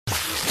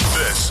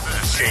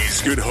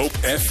Good Hope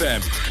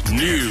FM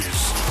News.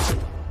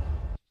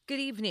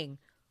 Good evening.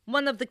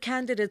 One of the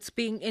candidates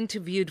being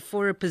interviewed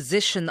for a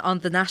position on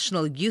the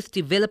National Youth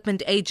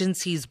Development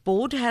Agency's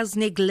board has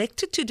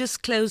neglected to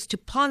disclose to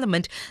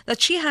Parliament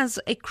that she has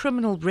a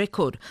criminal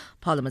record.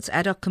 Parliament's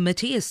ad hoc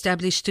committee,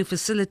 established to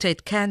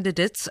facilitate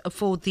candidates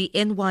for the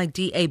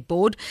NYDA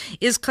board,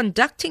 is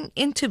conducting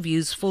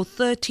interviews for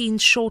 13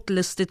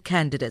 shortlisted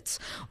candidates.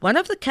 One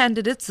of the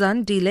candidates,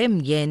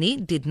 Zandile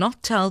Mjeni, did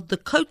not tell the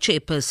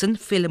co-chairperson,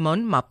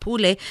 Philemon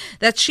Mapule,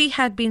 that she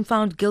had been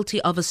found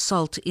guilty of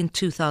assault in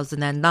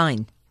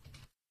 2009.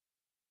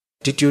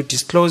 Did you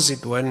disclose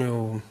it when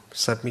you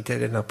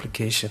submitted an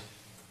application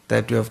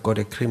that you have got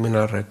a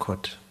criminal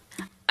record?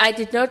 I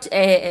did not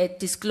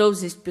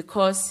disclose it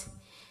because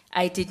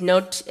I did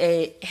not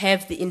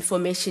have the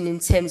information in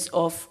terms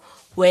of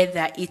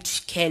whether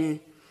it can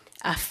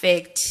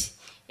affect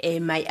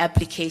my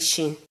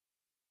application.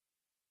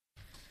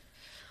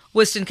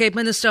 Western Cape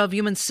Minister of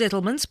Human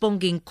Settlements,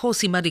 Bongi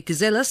Nkosi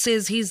Madikizela,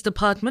 says his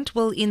department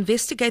will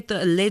investigate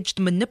the alleged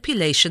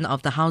manipulation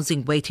of the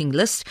housing waiting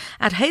list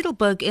at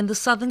Heidelberg in the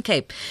Southern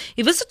Cape.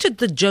 He visited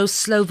the Joe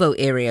Slovo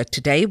area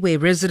today, where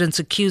residents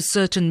accuse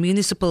certain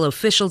municipal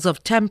officials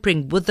of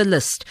tampering with the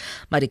list.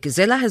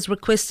 Madikizela has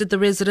requested the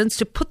residents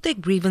to put their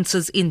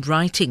grievances in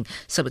writing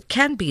so it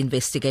can be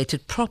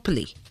investigated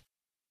properly.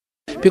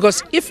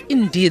 Because if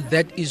indeed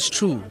that is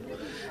true,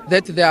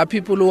 that there are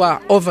people who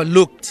are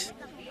overlooked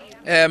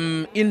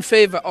in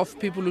favor of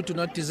people who do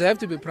not deserve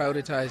to be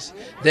prioritized,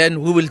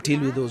 then we will deal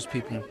with those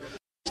people.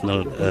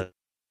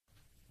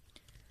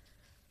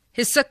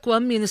 Hisakwa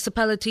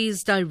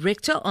Municipality's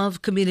Director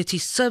of Community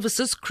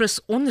Services, Chris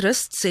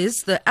Onrust,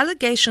 says the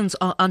allegations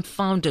are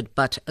unfounded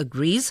but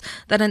agrees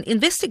that an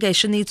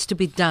investigation needs to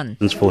be done.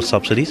 For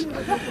subsidies,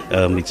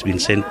 it's been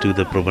sent to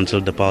the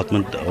Provincial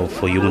Department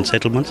for Human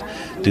Settlements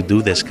to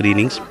do their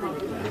screenings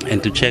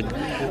and to check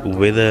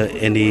whether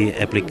any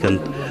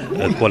applicant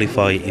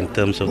qualify in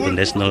terms of the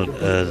national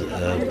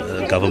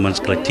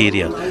government's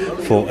criteria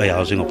for a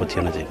housing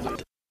opportunity.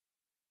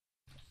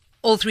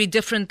 All three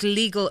different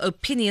legal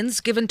opinions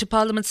given to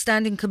Parliament's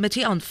Standing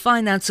Committee on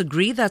Finance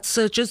agree that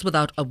searches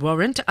without a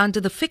warrant under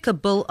the FICA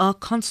bill are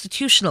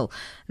constitutional.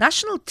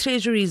 National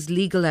Treasury's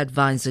legal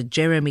advisor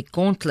Jeremy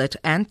Gauntlet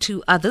and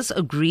two others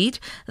agreed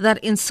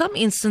that in some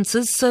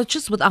instances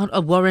searches without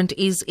a warrant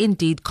is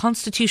indeed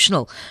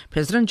constitutional.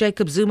 President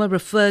Jacob Zuma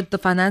referred the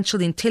Financial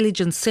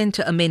Intelligence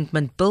Centre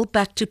Amendment Bill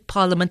back to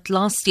Parliament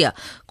last year.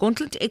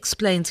 Gauntlet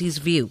explains his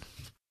view.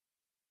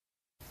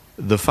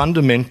 The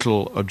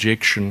fundamental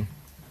objection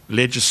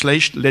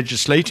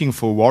legislating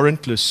for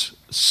warrantless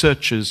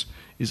searches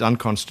is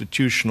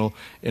unconstitutional.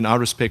 In our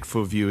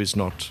respectful view, is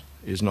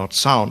not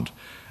sound.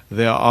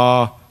 There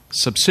are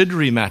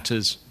subsidiary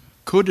matters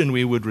could and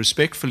we would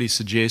respectfully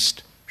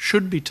suggest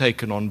should be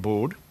taken on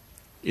board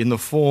in the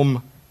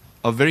form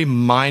of very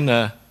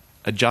minor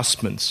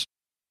adjustments.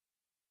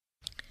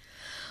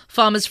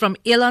 Farmers from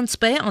Elands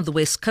Bay on the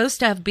west coast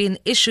have been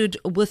issued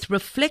with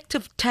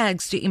reflective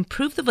tags to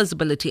improve the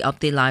visibility of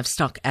their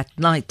livestock at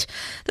night.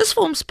 This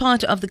forms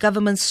part of the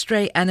government's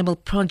stray animal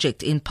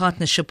project in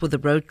partnership with the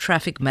Road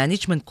Traffic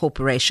Management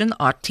Corporation,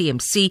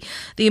 RTMC,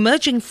 the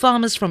emerging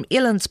farmers from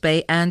Elands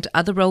Bay and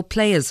other role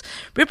players.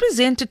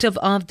 Representative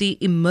of the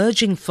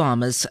emerging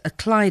farmers,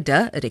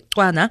 Clyda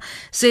Rekwana,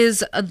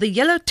 says the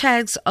yellow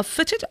tags are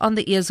fitted on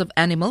the ears of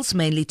animals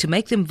mainly to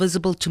make them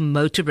visible to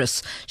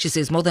motorists. She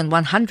says more than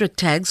 100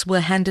 tags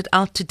were handed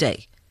out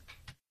today.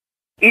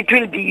 It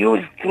will be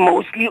used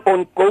mostly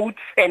on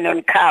goats and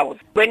on cows.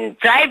 When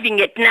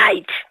driving at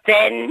night,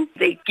 then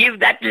they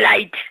give that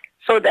light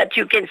so that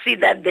you can see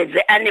that there's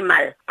an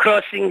animal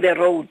crossing the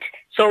road.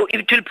 So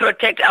it will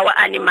protect our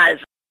animals.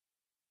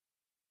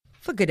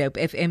 For Good Hope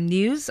FM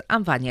News,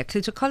 I'm Vanya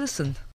Kluter-Collison.